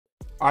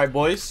All right,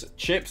 boys.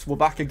 Chips, we're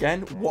back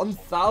again.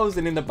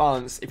 1,000 in the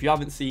balance. If you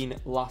haven't seen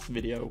last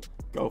video,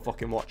 go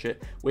fucking watch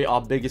it. We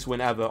are biggest win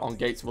ever on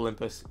Gates of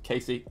Olympus.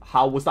 Casey,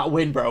 how was that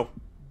win, bro?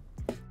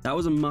 That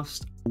was a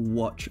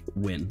must-watch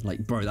win.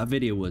 Like, bro, that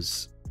video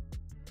was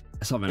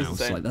something else.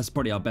 Insane. Like, that's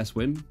probably our best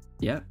win.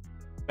 Yeah.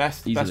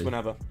 Best win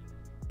ever.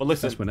 But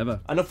listen, best win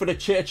ever. Enough for the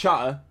chitter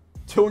chatter.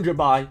 200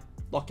 buy.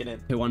 Lock it in.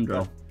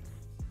 200.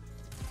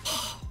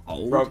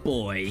 Oh, bro,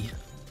 boy.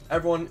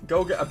 Everyone,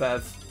 go get a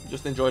bev.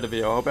 Just enjoy the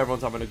video. I hope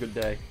everyone's having a good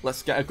day.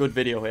 Let's get a good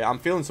video here. I'm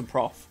feeling some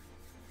prof.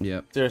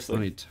 Yep. Seriously. I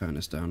need to turn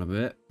this down a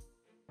bit.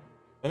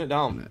 Turn it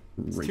down.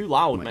 It's too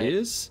loud, my mate.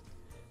 Ears.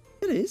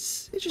 It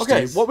is. It just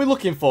okay, is. what are we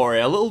looking for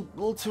here? A little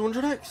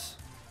 200x?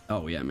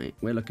 Oh, yeah, mate.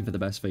 We're looking for the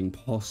best thing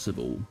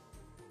possible.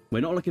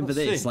 We're not looking for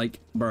this. Like,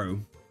 bro,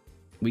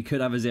 we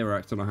could have a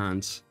 0x on our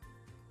hands.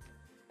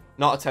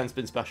 Not a 10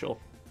 spin special.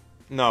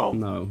 No.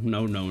 No.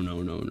 Not a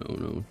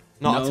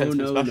 10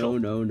 spin special.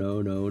 No.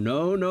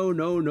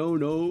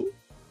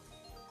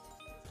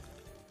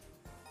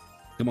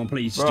 Come on,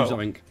 please, just do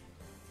something.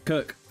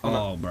 Cook.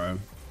 Oh, bro.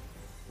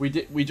 We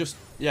did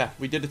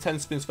a 10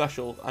 spin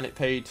special and it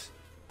paid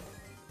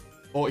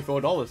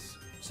 $44.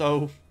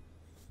 So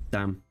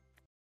Damn.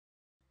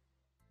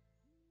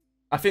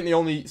 I think the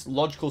only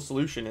logical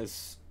solution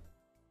is,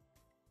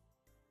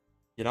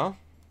 you know,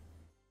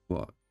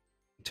 what?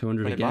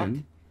 200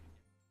 again?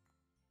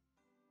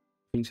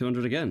 I think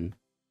 200 again.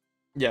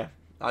 Yeah,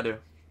 I do.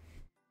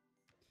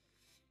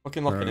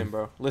 Fucking lock it in,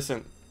 bro.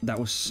 Listen, that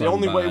was so the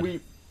only bad. way we.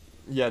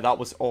 Yeah, that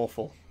was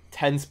awful.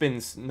 10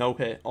 spins, no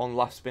hit. On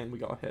last spin, we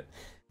got a hit.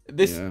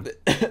 This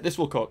this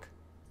will cook.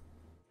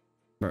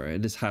 Bro,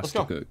 this has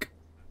to cook.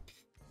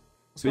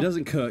 If it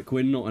doesn't cook,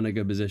 we're not in a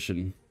good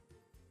position.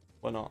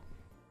 We're not.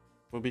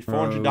 We'll be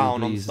 400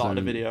 down on the start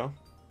of the video.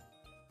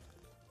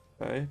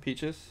 Okay,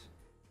 peaches.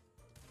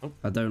 Oh.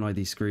 I don't like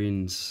these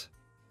screens.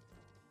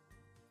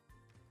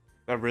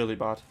 They're really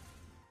bad.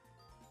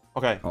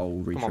 Okay.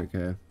 Oh, retrig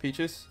here.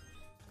 Peaches.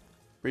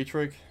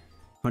 Retrig.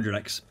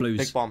 100x. Blues.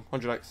 Big bomb.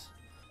 100x.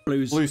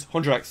 Blues.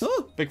 100x.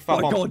 Oh, big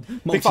fat bomb. God.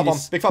 Big fat bomb.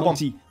 Big fat bomb.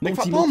 Big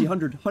fat bomb.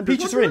 100.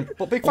 Peaches are in.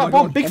 But big fat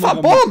bomb. Big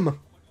fat bomb.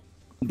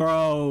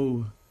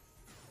 Bro.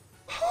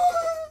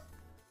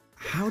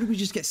 How did we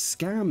just get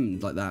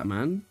scammed like that,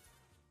 man?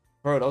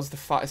 Bro, that was the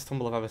fattest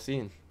tumble I've ever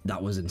seen.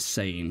 That was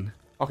insane.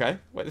 Okay.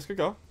 Wait, this could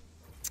go.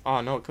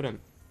 Oh, no, it couldn't.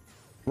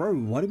 Bro,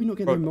 why did we not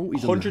get any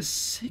multis on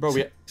that? Bro,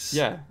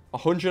 yeah.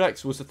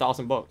 100x was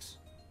 $1,000.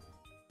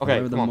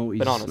 Okay, come on.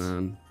 Bananas.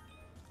 Man.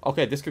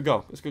 Okay, this could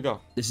go. This could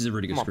go. This is a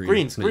really good screen.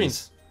 Greens, please.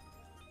 greens.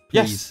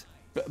 Please.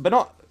 Yes, but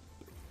not.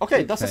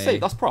 Okay, that's a safe.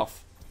 That's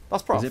prof.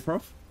 That's prof. Is it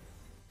prof?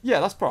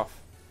 Yeah, that's prof.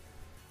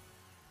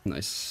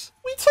 Nice.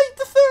 We take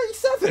the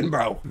 37,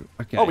 bro.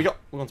 Okay. Oh, we're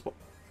on spot.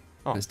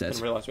 Oh, it's dead.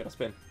 Didn't realize we had a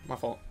spin. My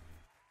fault.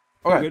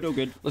 Okay. All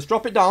good. Let's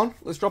drop it down.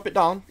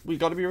 We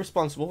got to be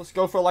responsible. Let's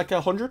go for like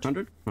 100.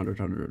 100.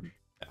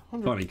 Yeah,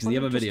 100. Funny, because the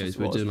other videos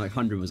we're doing like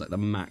 100 was like the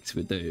max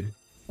we'd do.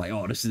 Like,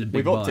 oh, this is a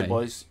big buy. We've upped it,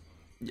 boys.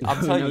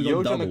 I'm telling you,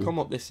 Yo's on the come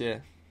up this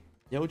year.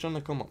 Yo's on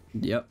the come up.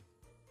 Yep.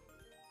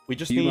 We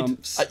just need.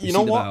 You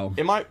know what?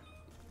 In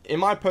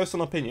my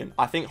personal opinion,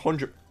 I think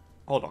 100.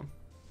 Hold on.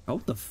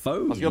 Oh, the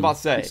phone. I was about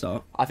to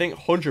say. I think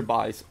 100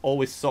 buys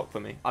always suck for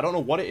me. I don't know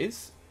what it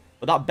is,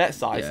 but that bet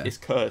size is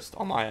cursed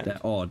on my end. They're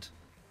odd.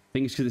 I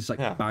think it's because it's like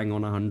bang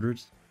on 100.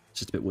 It's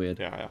just a bit weird.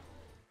 Yeah.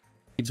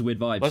 It's a weird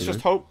vibe. Let's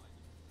just hope.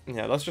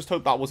 Yeah, let's just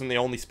hope that wasn't the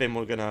only spin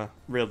we're gonna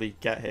really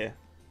get here.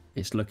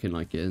 It's looking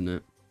like it, isn't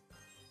it?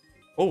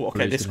 Oh,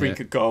 okay. This screen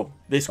could go.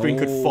 This screen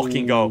could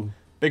fucking go.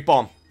 Big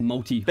bomb.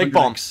 Big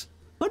bomb.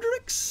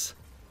 100x.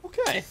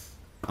 Okay.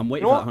 I'm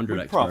waiting for that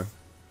 100x, bro.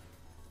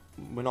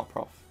 We're not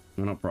prof.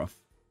 We're not prof.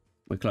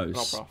 We're close. We're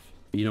not prof.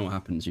 But you know what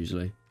happens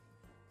usually.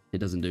 It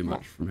doesn't do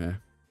much from here.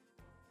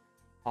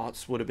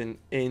 Hearts would have been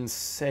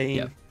insane.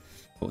 Yeah.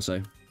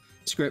 Also.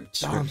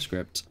 Script. Run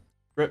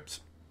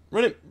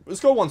it. Let's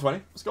go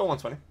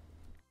 120.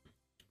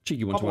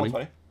 Cheeky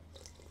 120.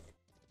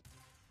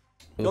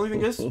 The only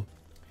thing is,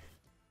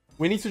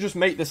 we need to just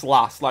make this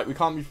last. Like, we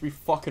can't be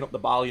fucking up the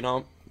ball, you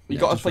know? You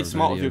got to play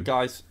smart with you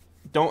guys.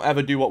 Don't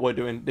ever do what we're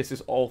doing. This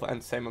is all for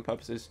entertainment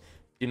purposes.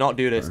 Do not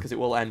do this because it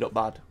will end up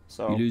bad.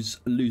 So you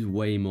lose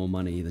way more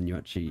money than you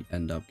actually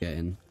end up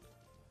getting.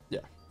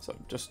 Yeah. So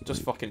just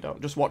fucking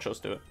don't. Just watch us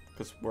do it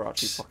because we're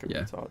actually fucking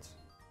retards.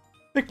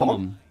 Big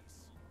bomb.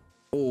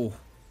 Oh.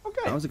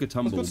 Okay. That was a good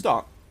tumble. Good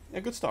start.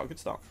 Yeah, good start.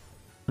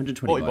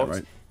 120 buy,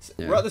 right?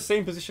 Yeah. We're at the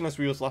same position as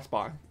we was last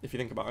buy, if you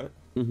think about it.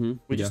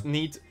 We just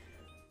need.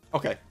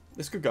 Okay,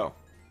 this could go.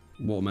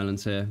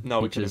 Watermelons here.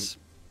 No, which is.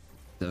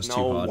 That's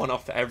too hard. One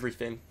off for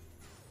everything.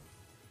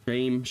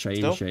 Shame.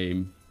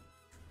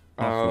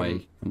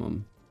 Halfway. Come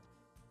on.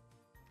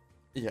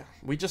 Yeah,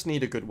 we just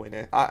need a good win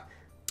here. The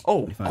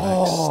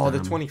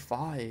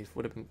 25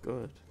 would have been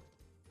good.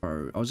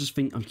 Bro, I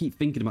keep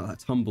thinking about that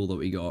tumble that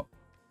we got.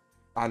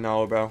 I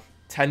know, bro.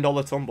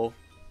 $10 tumble.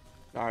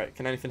 All right,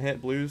 can anything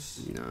hit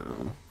blues?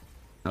 No.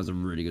 That was a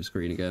really good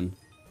screen again.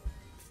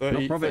 30,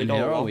 not profiting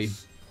here, are we?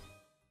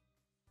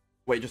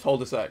 Wait, just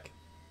hold a sec.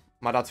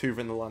 My dad's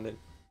hoovering the landing.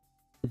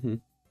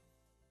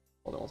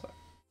 Hold on one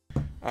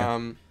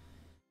sec.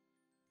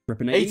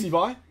 Ripping 80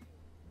 buy.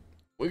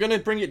 We're gonna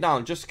bring it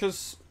down just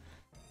because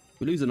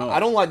we're losing a lot. I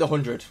don't like the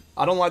 100.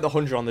 I don't like the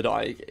 100 on the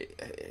die.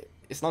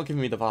 It's not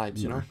giving me the vibes,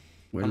 you know.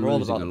 We're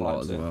losing a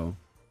lot as well.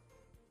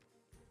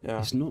 Yeah.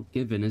 It's not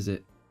giving, is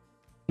it?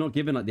 Not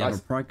giving like the other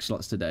price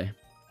slots today.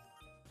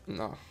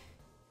 No.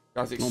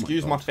 Guys,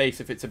 excuse my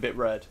face if it's a bit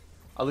red.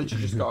 I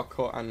literally just got a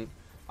cut and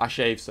I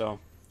shaved, so.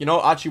 You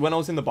know, actually, when I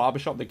was in the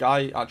barbershop, the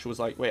guy actually was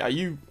like, wait, are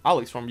you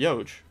Alex from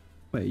Yoj?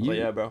 Wait, you? Like,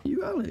 yeah, bro.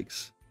 You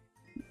Alex?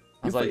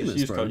 I was like, just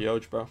use code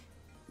Yoj, bro.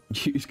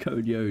 Use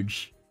code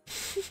Yoj.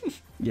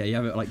 Yeah, you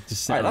have it like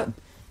just set up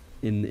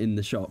in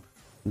the shop.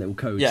 Little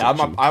code. Yeah,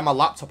 I had my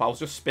laptop. I was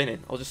just spinning.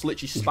 I was just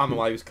literally spamming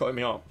while he was cutting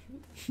me up.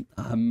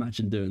 I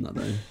imagine doing that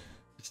though.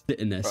 Just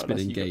sitting there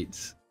spinning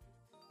gates.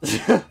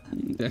 That'd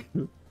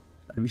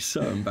be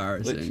so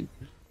embarrassing.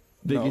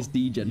 Biggest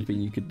degen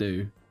thing you could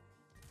do.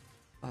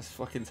 That's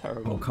fucking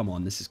terrible. Oh come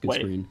on, this is good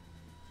screen.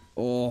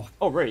 Oh.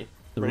 Oh, Ree.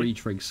 The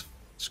re-trigs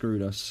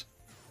screwed us.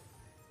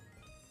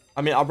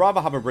 I mean, I'd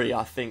rather have a Ree,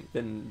 I think,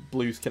 than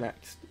Blues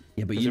Connect.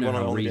 Yeah, but you know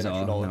how Rees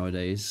are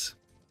nowadays.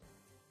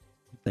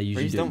 They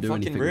usually don't do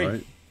anything,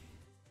 right?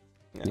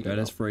 Yeah, you go,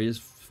 there's free. There's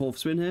fourth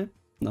spin here.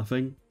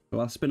 Nothing.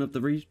 Last spin of the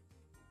Ree.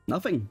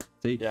 Nothing.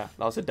 See? Yeah,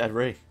 that was a dead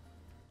Ree.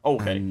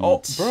 Okay. And...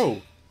 Oh,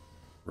 bro.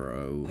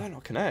 Bro. Why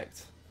not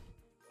connect?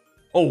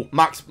 Oh,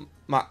 Max.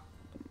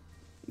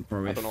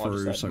 Bro, it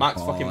threw so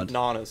Max hard. fucking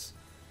bananas.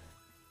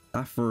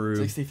 That threw.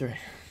 63.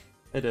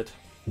 It did.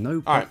 No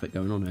profit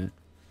going on here.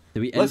 Did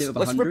we end it with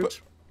 100?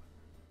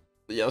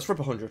 Yeah, let's rip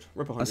 100.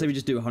 Rip 100. I say we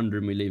just do 100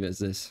 and we leave it as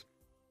this.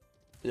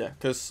 Yeah,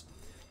 because...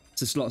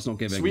 The slot's not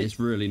giving. It's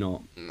really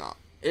not. No,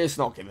 it's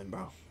not giving,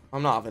 bro.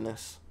 I'm not having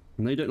this.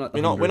 No, you don't like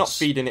the We're not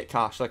feeding it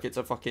cash like it's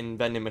a fucking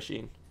vending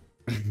machine.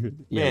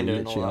 Yeah, we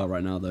literally are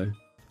right now, though.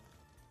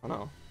 I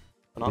know.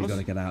 We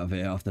gotta get out of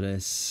here after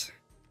this.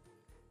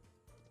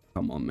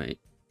 Come on, mate.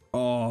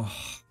 Oh,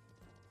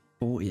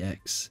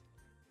 40x.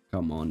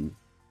 Come on.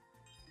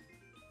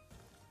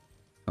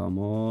 Come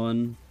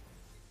on.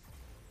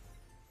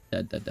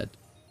 Dead.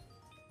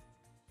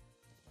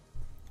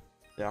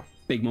 Yeah.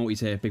 Big multis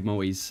here. Big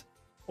multis.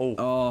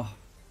 Oh,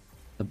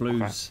 the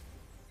blues. Okay.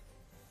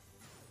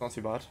 Not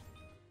too bad.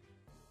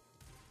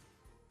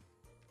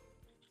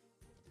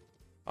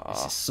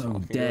 This is so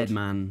dead,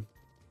 man.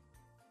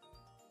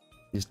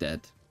 It's dead.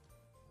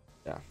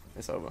 Yeah,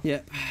 it's over.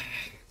 Yep.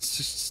 It's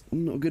just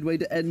not a good way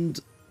to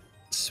end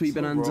Sweet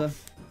Bonanza.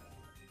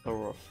 So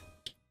rough.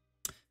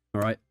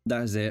 Alright,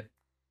 that is it.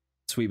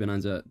 Sweet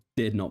Bonanza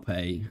did not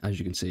pay, as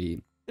you can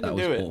see. That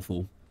was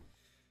awful.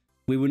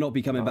 We will not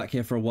be coming back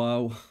here for a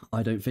while,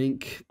 I don't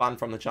think. Banned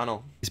from the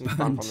channel. It's banned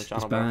from the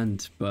channel. It's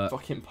banned, but...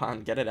 Fucking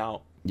banned. Get it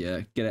out.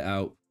 Yeah, get it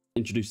out.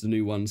 Introduce the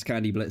new ones.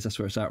 Candy Blitz, that's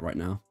where it's at right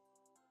now.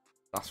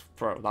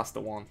 That's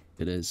the one.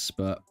 It is,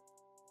 but...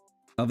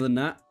 Other than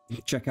that,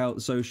 check out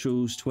the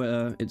socials,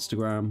 Twitter,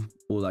 Instagram,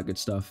 all that good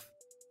stuff.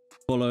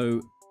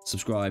 Follow,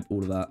 subscribe,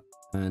 all of that.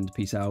 And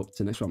peace out.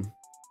 Till next one.